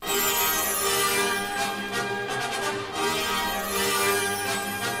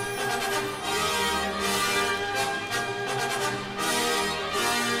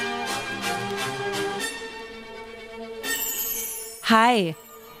Hi,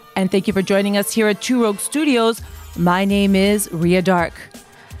 and thank you for joining us here at Two Rogue Studios. My name is Ria Dark.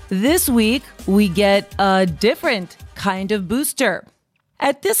 This week, we get a different kind of booster.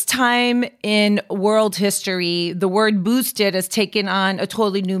 At this time in world history, the word boosted has taken on a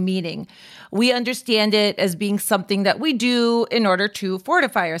totally new meaning. We understand it as being something that we do in order to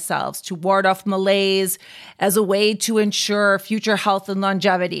fortify ourselves, to ward off malaise, as a way to ensure future health and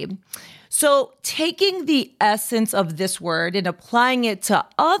longevity. So taking the essence of this word and applying it to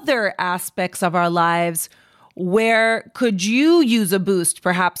other aspects of our lives, where could you use a boost,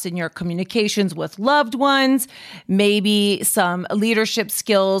 perhaps in your communications with loved ones, maybe some leadership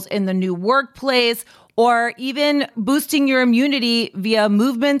skills in the new workplace, or even boosting your immunity via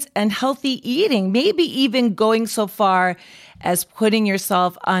movement and healthy eating, maybe even going so far as putting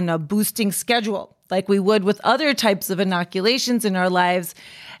yourself on a boosting schedule, like we would with other types of inoculations in our lives.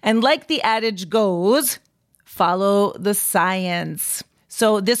 And like the adage goes, follow the science.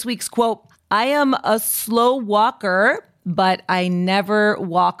 So this week's quote, I am a slow walker, but I never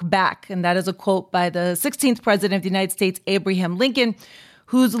walk back. And that is a quote by the 16th president of the United States, Abraham Lincoln,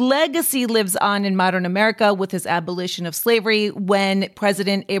 whose legacy lives on in modern America with his abolition of slavery when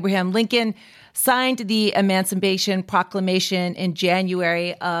President Abraham Lincoln signed the Emancipation Proclamation in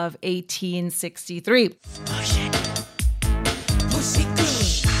January of 1863. Push it good. Push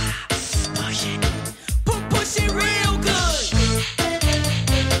it real good.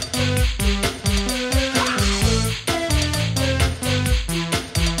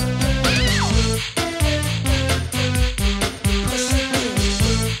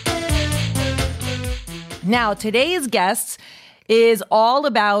 Now, today's guest is all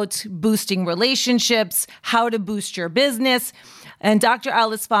about boosting relationships, how to boost your business. And Dr.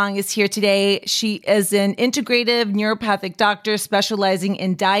 Alice Fong is here today. She is an integrative neuropathic doctor specializing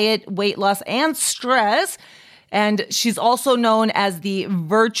in diet, weight loss, and stress. And she's also known as the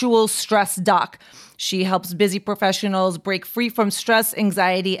virtual stress doc. She helps busy professionals break free from stress,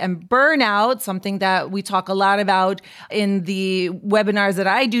 anxiety, and burnout, something that we talk a lot about in the webinars that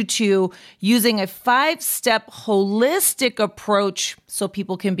I do too, using a 5-step holistic approach so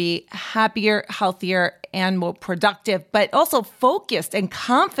people can be happier, healthier, and more productive, but also focused and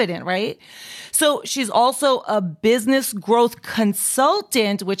confident, right? So she's also a business growth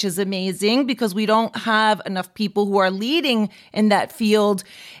consultant, which is amazing because we don't have enough people who are leading in that field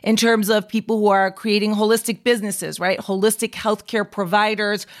in terms of people who are creating holistic businesses, right? Holistic healthcare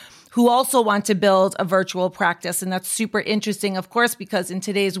providers who also want to build a virtual practice. And that's super interesting, of course, because in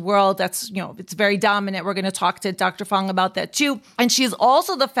today's world, that's, it's very dominant. We're going to talk to Dr. Fong about that too. And she's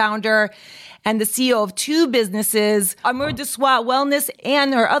also the founder and the CEO of two businesses, Amour de Soi Wellness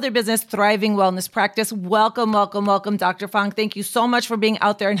and her other business, Thriving Wellness Practice. Welcome, welcome, welcome, Dr. Fong. Thank you so much for being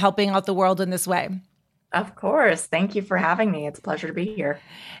out there and helping out the world in this way. Of course. Thank you for having me. It's a pleasure to be here.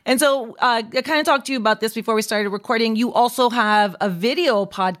 And so I kind of talked to you about this before we started recording. You also have a video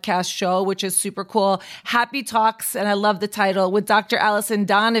podcast show, which is super cool. Happy Talks, and I love the title, with Dr. Allison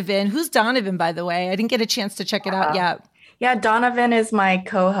Donovan. Who's Donovan, by the way? I didn't get a chance to check it out yet. Yeah, Donovan is my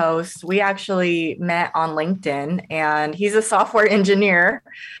co-host. We actually met on LinkedIn, and he's a software engineer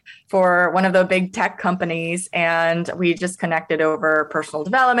for one of the big tech companies. And we just connected over personal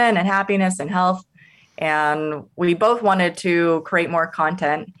development and happiness and health. And we both wanted to create more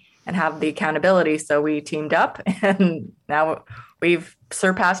content and have the accountability. So we teamed up, and now we've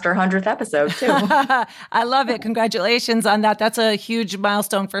surpassed our 100th episode too. I love it. Congratulations on that. That's a huge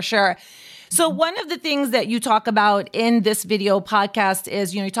milestone for sure. So one of the things that you talk about in this video podcast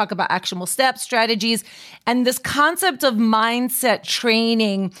is, you talk about actionable steps, strategies, and this concept of mindset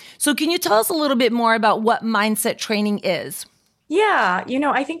training. So can you tell us a little bit more about what mindset training is? Yeah,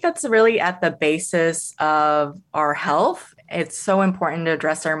 I think that's really at the basis of our health. It's so important to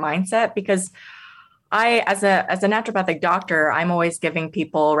address our mindset because as a naturopathic doctor, I'm always giving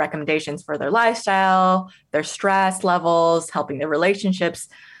people recommendations for their lifestyle, their stress levels, helping their relationships.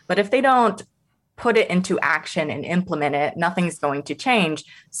 But if they don't put it into action and implement it, nothing's going to change.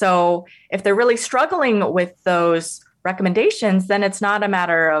 So if they're really struggling with those recommendations, then it's not a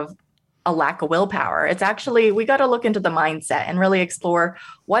matter of a lack of willpower. It's actually, we got to look into the mindset and really explore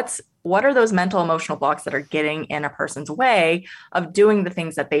what are those mental emotional blocks that are getting in a person's way of doing the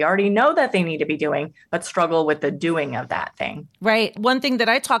things that they already know that they need to be doing, but struggle with the doing of that thing. Right. One thing that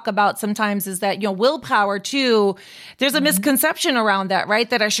I talk about sometimes is that, willpower too, there's a misconception around that, right?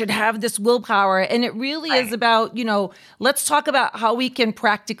 That I should have this willpower. And it really is about, let's talk about how we can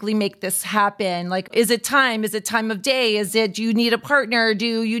practically make this happen. Like, is it time? Is it time of day? Do you need a partner?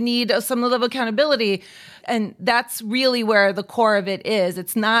 Do you need some level of accountability? And that's really where the core of it is.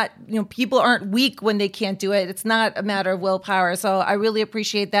 It's not, people aren't weak when they can't do it. It's not a matter of willpower. So I really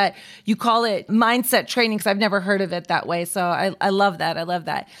appreciate that you call it mindset training, because I've never heard of it that way. So I love that. I love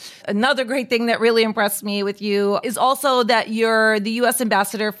that. Another great thing that really impressed me with you is also that you're the U.S.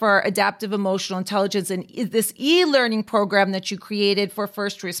 Ambassador for Adaptive Emotional Intelligence and this e-learning program that you created for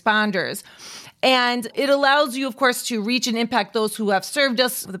first responders. And it allows you, of course, to reach and impact those who have served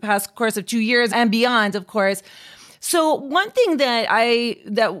us for the past course of 2 years and beyond, of course. So one thing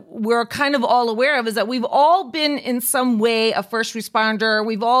that we're kind of all aware of is that we've all been in some way a first responder.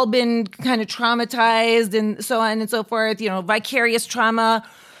 We've all been kind of traumatized and so on and so forth, vicarious trauma.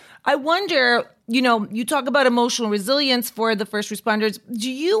 I wonder, you talk about emotional resilience for the first responders.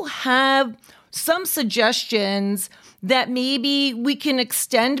 Do you have some suggestions that maybe we can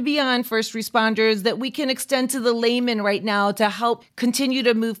extend beyond first responders, that we can extend to the layman right now to help continue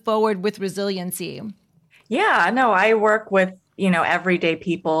to move forward with resiliency? Yeah, no, I work with, everyday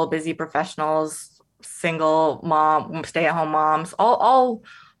people, busy professionals, single mom, stay-at-home moms, all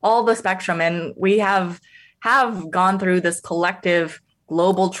the spectrum. And we have gone through this collective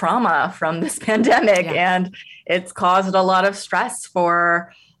global trauma from this pandemic, and it's caused a lot of stress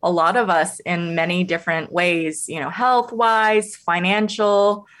for a lot of us in many different ways, health-wise,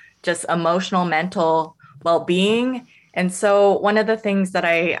 financial, just emotional, mental well-being. And so one of the things that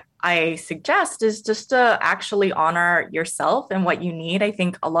I suggest is just to actually honor yourself and what you need. I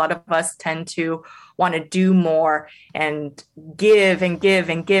think a lot of us tend to want to do more and give and give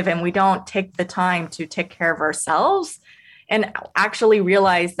and give, and we don't take the time to take care of ourselves and actually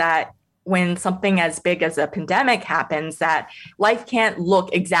realize that when something as big as a pandemic happens, that life can't look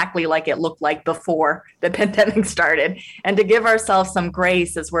exactly like it looked like before the pandemic started, and to give ourselves some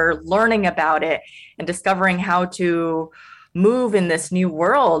grace as we're learning about it and discovering how to move in this new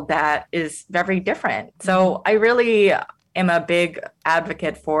world that is very different. So I really am a big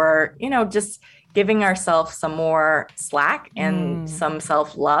advocate for, just giving ourselves some more slack and some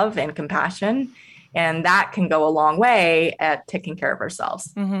self-love and compassion. And that can go a long way at taking care of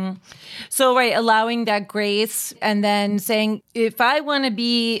ourselves. Mm-hmm. So, allowing that grace and then saying, if I want to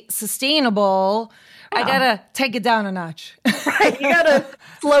be sustainable, I got to take it down a notch. Right. You got to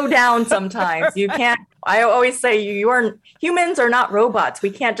slow down sometimes. You can't, I always say humans are not robots.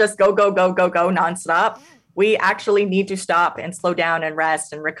 We can't just go nonstop. We actually need to stop and slow down and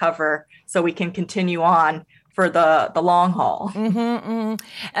rest and recover so we can continue on for the long haul. Mm-hmm, mm-hmm.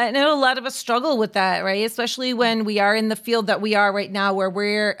 I know a lot of us struggle with that, right? Especially when we are in the field that we are right now, where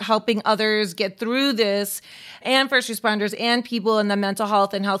we're helping others get through this, and first responders and people in the mental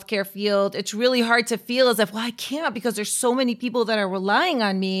health and healthcare field. It's really hard to feel as if, I can't, because there's so many people that are relying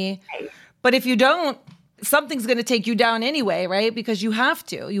on me. Right. But if you don't, something's going to take you down anyway, right? Because you have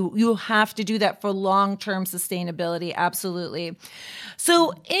to. You have to do that for long-term sustainability. Absolutely.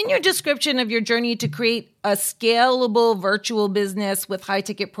 So in your description of your journey to create a scalable virtual business with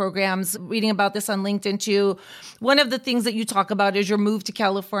high-ticket programs, reading about this on LinkedIn too, one of the things that you talk about is your move to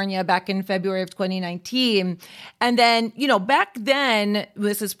California back in February of 2019. And then, back then,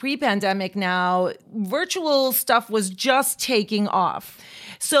 this is pre-pandemic now, virtual stuff was just taking off.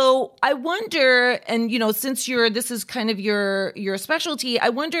 So I wonder, and since this is kind of your specialty, I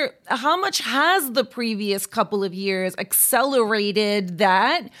wonder how much has the previous couple of years accelerated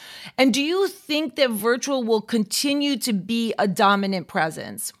that? And do you think that virtual will continue to be a dominant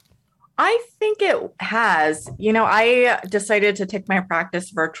presence? I think it has. I decided to take my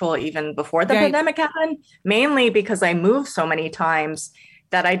practice virtual even before the pandemic happened, mainly because I moved so many times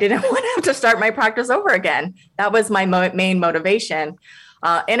that I didn't want to have to start my practice over again. That was my main motivation.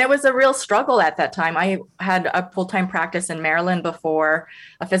 And it was a real struggle at that time. I had a full-time practice in Maryland before,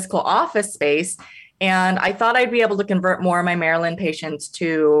 a physical office space. And I thought I'd be able to convert more of my Maryland patients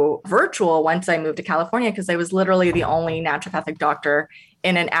to virtual once I moved to California, because I was literally the only naturopathic doctor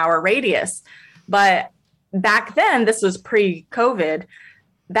in an hour radius. But back then, this was pre-COVID,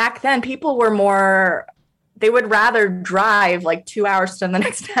 back then people were they would rather drive like 2 hours to the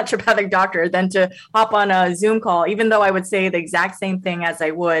next naturopathic doctor than to hop on a Zoom call, even though I would say the exact same thing as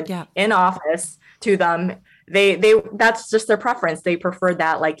I would in office to them. They that's just their preference. They prefer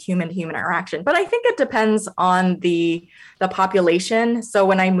that like human-to-human interaction. But I think it depends on the population. So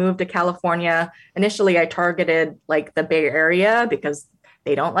when I moved to California, initially I targeted like the Bay Area because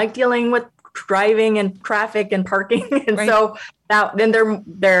they don't like dealing with driving and traffic and parking. And so then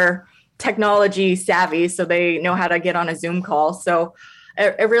they're technology savvy, so they know how to get on a Zoom call. So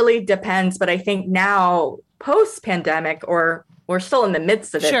it really depends. But I think now post-pandemic, or we're still in the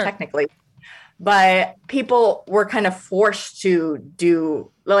midst of it technically, but people were kind of forced to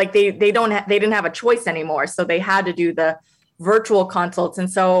do, like they didn't have a choice anymore. So they had to do the virtual consults.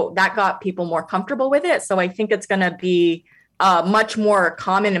 And so that got people more comfortable with it. So I think it's going to be much more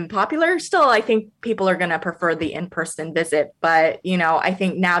common and popular. Still, I think people are going to prefer the in-person visit. But, I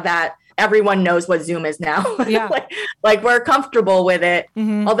think now that everyone knows what Zoom is now, yeah. like we're comfortable with it.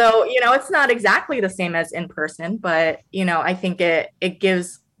 Mm-hmm. Although, it's not exactly the same as in person, but, I think it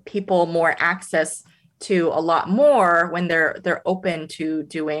gives people more access to a lot more when they're open to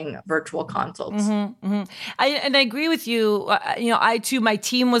doing virtual consults. Mm-hmm, mm-hmm. I agree with you. I too, my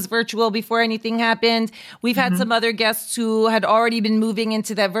team was virtual before anything happened. We've had some other guests who had already been moving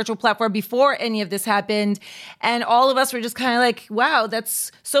into that virtual platform before any of this happened. And all of us were just kind of like, wow,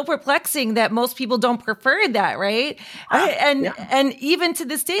 that's so perplexing that most people don't prefer that, right? And even to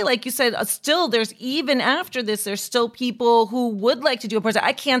this day, like you said, still there's, even after this, there's still people who would like to do a person.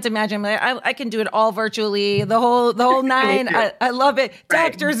 I can't imagine. I can do it all virtually, the whole nine. I love it.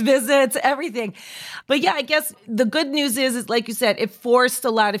 Right. Doctor's visits, everything. But yeah, I guess the good news is like you said, it forced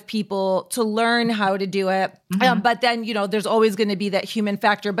a lot of people to learn how to do it. But then, there's always going to be that human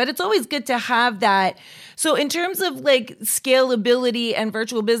factor, but it's always good to have that. So in terms of like scalability and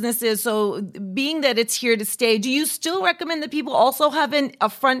virtual businesses, so being that it's here to stay, do you still recommend that people also have a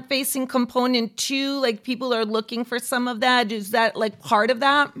front-facing component too? Like people are looking for some of that. Is that like part of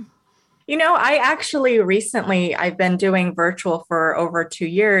that? I actually I've been doing virtual for over 2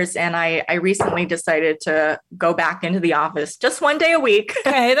 years, and I recently decided to go back into the office just one day a week.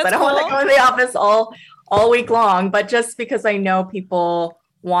 Okay, that's but cool. I want to go in the office all week long, but just because I know people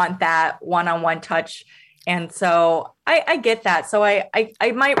want that one-on-one touch. And so I get that. So I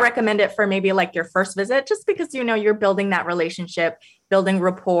might recommend it for maybe like your first visit, just because, you're building that relationship, building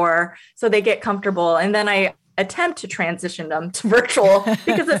rapport, so they get comfortable. And then I attempt to transition them to virtual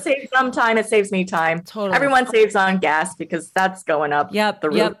because it saves them time. It saves me time. Totally. Everyone saves on gas because that's going up the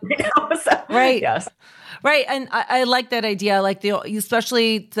roof. Right. Yes. Right. And I like that idea, like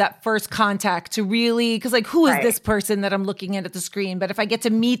especially that first contact to really, because like, who is this person that I'm looking at the screen? But if I get to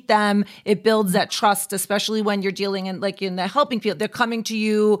meet them, it builds that trust, especially when you're dealing in the helping field. They're coming to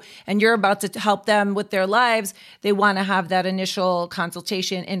you and you're about to help them with their lives. They want to have that initial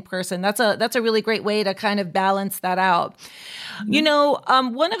consultation in person. That's a really great way to kind of balance that out.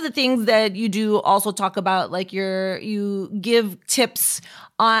 One of the things that you do also talk about, like you give tips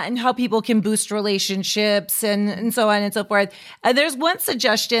on how people can boost relationships and so on and so forth. And there's one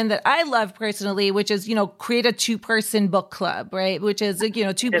suggestion that I love personally, which is, create a 2-person book club, right? Which is, 2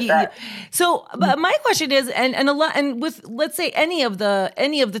 people. So, but my question is, and with, let's say any of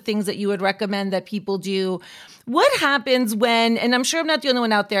the things that you would recommend that people do, what happens when, and I'm sure I'm not the only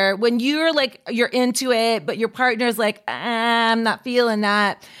one out there, when you're into it, but your partner's like, I'm not feeling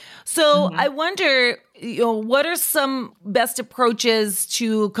that. So I wonder, what are some best approaches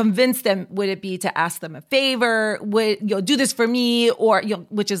to convince them? Would it be to ask them a favor? Would do this for me, or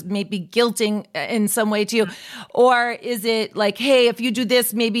which is maybe guilting in some way too, or is it like, hey, if you do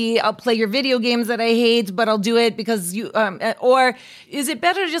this, maybe I'll play your video games that I hate, but I'll do it because you. Or is it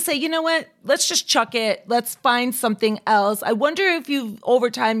better to just say, you know what? Let's just chuck it. Let's find something else. I wonder if over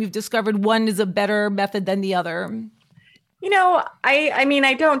time you've discovered one is a better method than the other.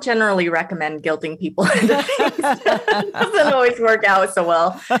 I don't generally recommend guilting people into things. It doesn't always work out so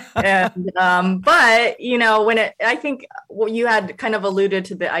well. And, but, I think you had kind of alluded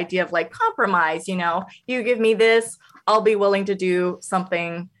to the idea of like compromise, you give me this, I'll be willing to do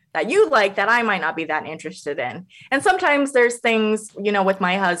something that you like that I might not be that interested in. And sometimes there's things, with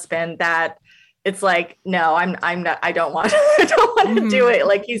my husband that it's like, no, I'm not, I don't want to do it.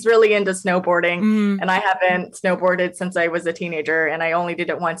 Like he's really into snowboarding and I haven't snowboarded since I was a teenager and I only did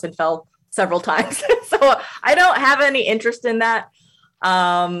it once and fell several times. So I don't have any interest in that.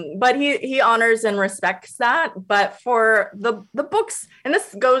 But he honors and respects that. But for the books, and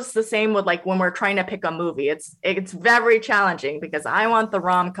this goes the same with like when we're trying to pick a movie, it's very challenging because I want the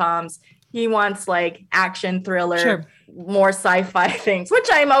rom-coms. He wants like action thriller. Sure. More sci-fi things, which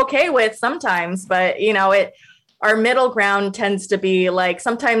I'm okay with sometimes, but our middle ground tends to be like,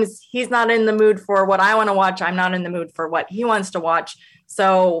 sometimes he's not in the mood for what I want to watch. I'm not in the mood for what he wants to watch.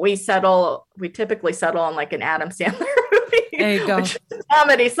 So we typically settle on like an Adam Sandler movie, there you go. Which is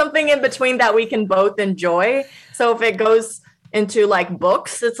comedy, something in between that we can both enjoy. So if it goes into like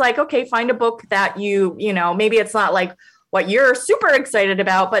books, it's like, okay, find a book that maybe it's not like what you're super excited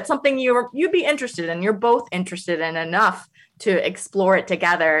about, but something you'd be interested in. You're both interested in enough to explore it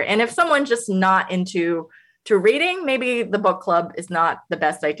together. And if someone's just not into reading, maybe the book club is not the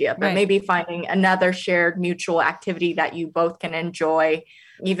best idea, but maybe finding another shared mutual activity that you both can enjoy.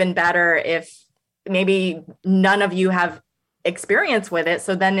 Even better if maybe none of you have experience with it.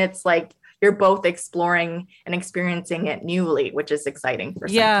 So then it's like you're both exploring and experiencing it newly, which is exciting for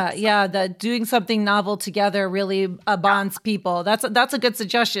some people. Yeah. That doing something novel together really bonds people. That's a good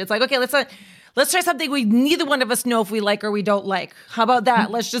suggestion. It's like, okay, let's try something we neither one of us know if we like or we don't like. How about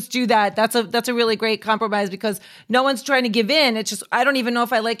that? Let's just do that. That's a really great compromise because no one's trying to give in. It's just, I don't even know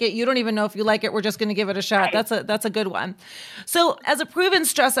if I like it. You don't even know if you like it. We're just going to give it a shot. Right. That's a good one. So as a proven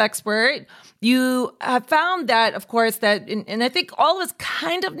stress expert, you have found that, of course, and I think all of us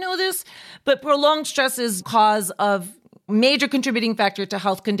kind of know this, but prolonged stress is cause of major contributing factor to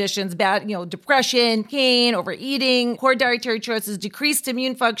health conditions, depression, pain, overeating, poor dietary choices, decreased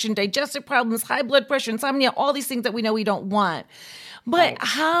immune function, digestive problems, high blood pressure, insomnia, all these things that we know we don't want. But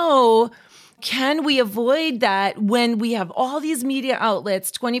how can we avoid that when we have all these media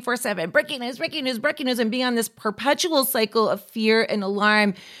outlets 24/7, breaking news, and being on this perpetual cycle of fear and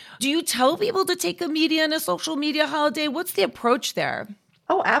alarm? Do you tell people to take a media and a social media holiday? What's the approach there?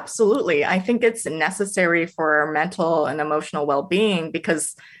 Oh, absolutely. I think it's necessary for our mental and emotional well-being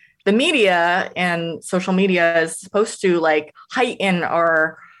because the media and social media is supposed to like heighten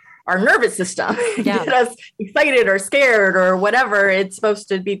our nervous system, get us excited or scared or whatever it's supposed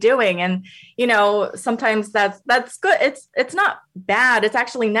to be doing. And, sometimes that's good. It's not bad. It's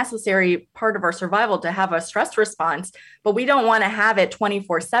actually necessary part of our survival to have a stress response, but we don't want to have it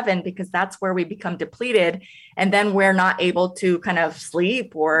 24/7 because that's where we become depleted. And then we're not able to kind of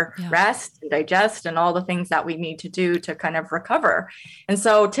sleep or rest and digest and all the things that we need to do to kind of recover. And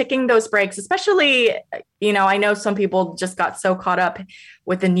so taking those breaks, especially, I know some people just got so caught up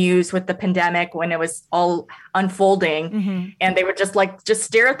with the news, with the pandemic when it was all unfolding and they would just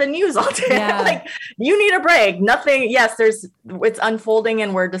stare at the news all day. Yeah. Like, you need a break. Nothing. Yes, it's unfolding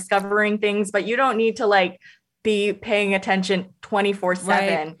and we're discovering things, but you don't need to be paying attention 24/7.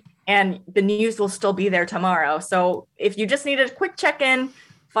 Right. And the news will still be there tomorrow. So if you just need a quick check-in,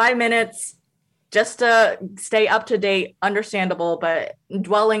 5 minutes, just to stay up to date, understandable, but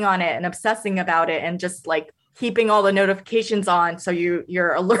dwelling on it and obsessing about it and just keeping all the notifications on so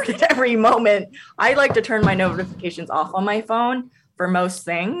you're alerted every moment. I like to turn my notifications off on my phone for most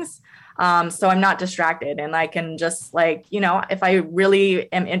things. So I'm not distracted and I can just if I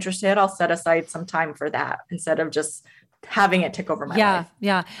really am interested, I'll set aside some time for that instead of just having it take over my life.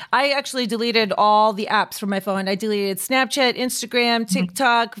 Yeah. I actually deleted all the apps from my phone. I deleted Snapchat, Instagram,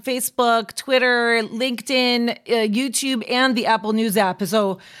 TikTok, Facebook, Twitter, LinkedIn, YouTube, and the Apple News app.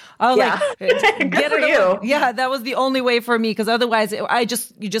 So I'll get for you. Yeah, that was the only way for me because otherwise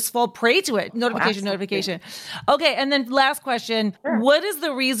you just fall prey to it. Notification. Okay, and then last question. Sure. What is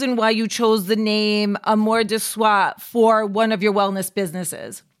the reason why you chose the name Amour de Soi for one of your wellness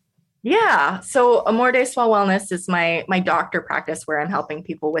businesses? Yeah. So Amour de Soi Wellness is my doctor practice where I'm helping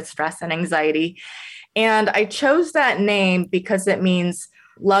people with stress and anxiety. And I chose that name because it means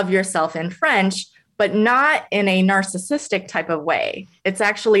love yourself in French, but not in a narcissistic type of way. It's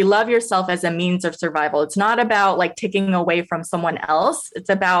actually love yourself as a means of survival. It's not about taking away from someone else. It's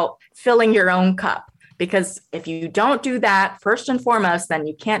about filling your own cup. Because if you don't do that first and foremost, then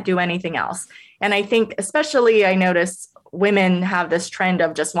you can't do anything else. And I think especially I notice women have this trend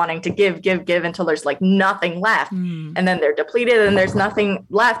of just wanting to give until there's nothing left. And then they're depleted and there's nothing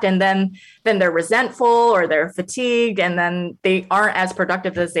left. And then they're resentful or they're fatigued and then they aren't as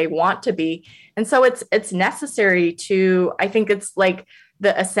productive as they want to be. And so it's necessary to, I think it's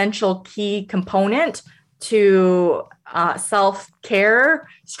the essential key component to self-care,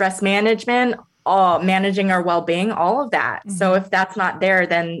 stress management, managing our well-being, all of that. So if that's not there,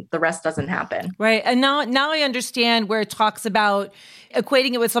 then the rest doesn't happen. Right. And now I understand where it talks about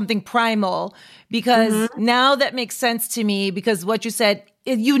equating it with something primal, because now that makes sense to me, because what you said,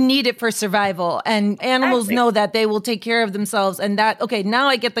 you need it for survival and animals know that they will take care of themselves and that, okay, now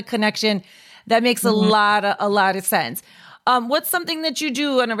I get the connection. That makes a lot of sense. What's something that you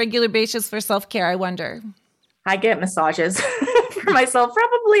do on a regular basis for self-care, I wonder? I get massages for myself,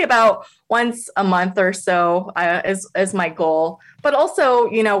 probably about once a month or so is my goal. But also,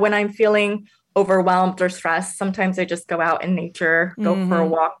 when I'm feeling overwhelmed or stressed, sometimes I just go out in nature, go for a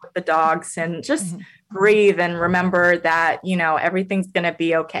walk with the dogs and just breathe and remember that, everything's going to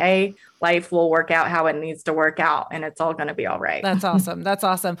be okay. Life will work out how it needs to work out and it's all going to be all right. That's awesome. That's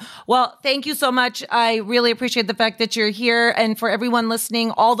awesome. Well, thank you so much. I really appreciate the fact that you're here. And for everyone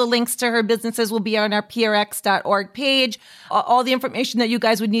listening, all the links to her businesses will be on our prx.org page. All the information that you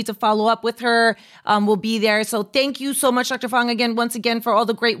guys would need to follow up with her will be there. So thank you so much, Dr. Fong, once again, for all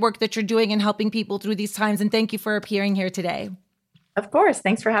the great work that you're doing and helping people through these times. And thank you for appearing here today. Of course.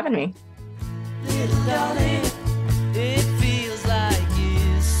 Thanks for having me. Little darling, it feels like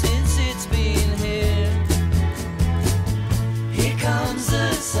years since it's been here.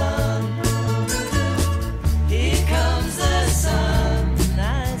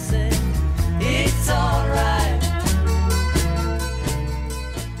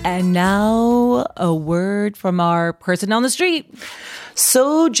 And now a word from our person on the street.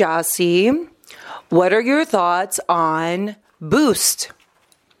 So, Jassy, what are your thoughts on Boost?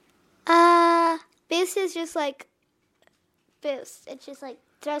 Boost is just like boost. It's just like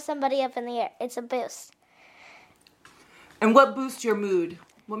throw somebody up in the air. It's a boost. And what boosts your mood?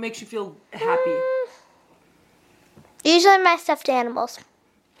 What makes you feel happy? Usually my stuffed animals.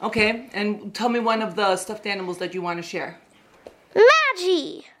 Okay, and tell me one of the stuffed animals that you want to share.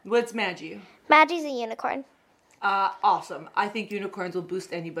 Maggie! What's Maggie? Maggie's a unicorn. Awesome. I think unicorns will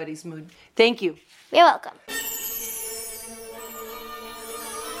boost anybody's mood. Thank you. You're welcome.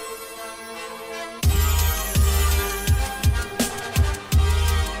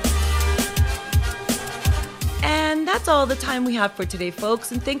 And that's all the time we have for today,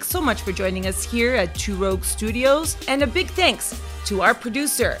 folks. And thanks so much for joining us here at Two Rogues Studios. And a big thanks to our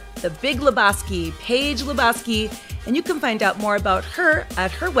producer, the Big Lebowski, Paige Lebowski. And you can find out more about her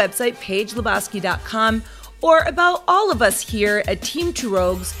at her website, paigelebowski.com, or about all of us here at Team Two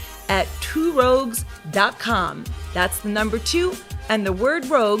Rogues at tworogues.com. That's the number 2 and the word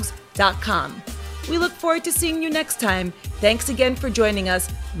rogues.com. We look forward to seeing you next time. Thanks again for joining us.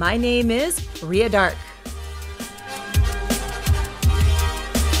 My name is Ria Dark.